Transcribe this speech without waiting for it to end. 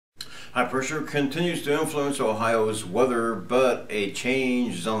High pressure continues to influence Ohio's weather, but a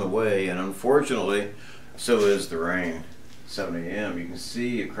change is on the way, and unfortunately, so is the rain. 7 a.m. You can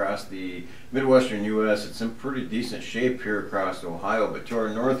see across the Midwestern U.S. it's in pretty decent shape here across Ohio, but to our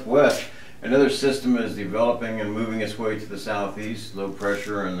northwest, another system is developing and moving its way to the southeast. Low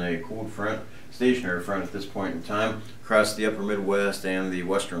pressure and a cold front, stationary front at this point in time, across the upper Midwest and the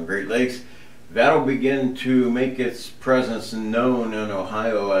western Great Lakes. That'll begin to make its presence known in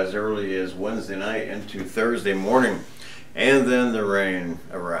Ohio as early as Wednesday night into Thursday morning. And then the rain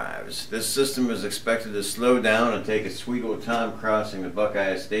arrives. This system is expected to slow down and take its sweet old time crossing the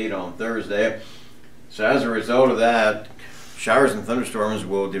Buckeye State on Thursday. So as a result of that, showers and thunderstorms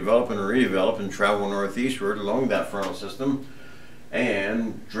will develop and redevelop and travel northeastward along that frontal system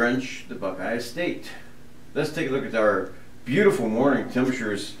and drench the Buckeye State. Let's take a look at our beautiful morning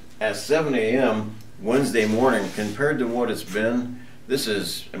temperatures at 7 a.m. Wednesday morning. Compared to what it's been, this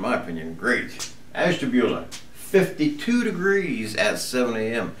is, in my opinion, great. Ashtabula, 52 degrees at 7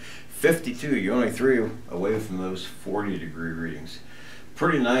 a.m. 52, you're only 3 away from those 40-degree readings.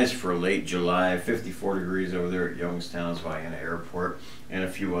 Pretty nice for late July. 54 degrees over there at Youngstown's Vienna Airport, and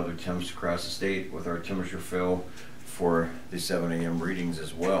a few other temps across the state with our temperature fill for the 7 a.m. readings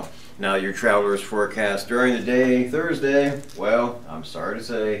as well. Now your travelers forecast during the day Thursday, well, I'm sorry to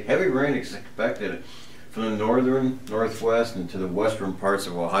say, heavy rain is expected from the northern, northwest, and to the western parts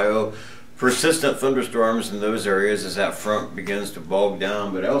of Ohio. Persistent thunderstorms in those areas as that front begins to bog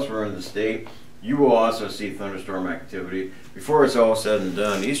down, but elsewhere in the state, you will also see thunderstorm activity. Before it's all said and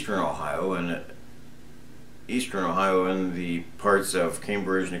done, eastern Ohio and the parts of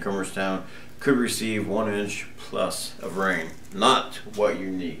Cambridge and Cooperstown could receive 1 inch plus of rain. Not what you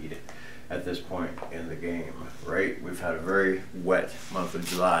need at this point in the game, right? We've had a very wet month of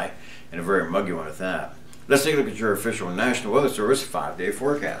July and a very muggy one at that. Let's take a look at your official National Weather Service 5-day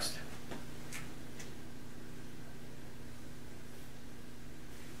forecast.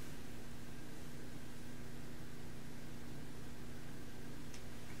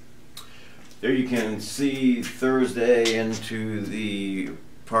 There you can see Thursday into the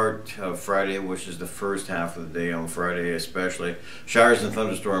part of Friday, which is the first half of the day on Friday especially. Showers and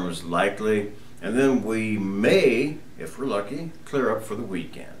thunderstorms likely, and then we may, if we're lucky, clear up for the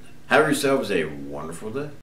weekend. Have yourselves a wonderful day.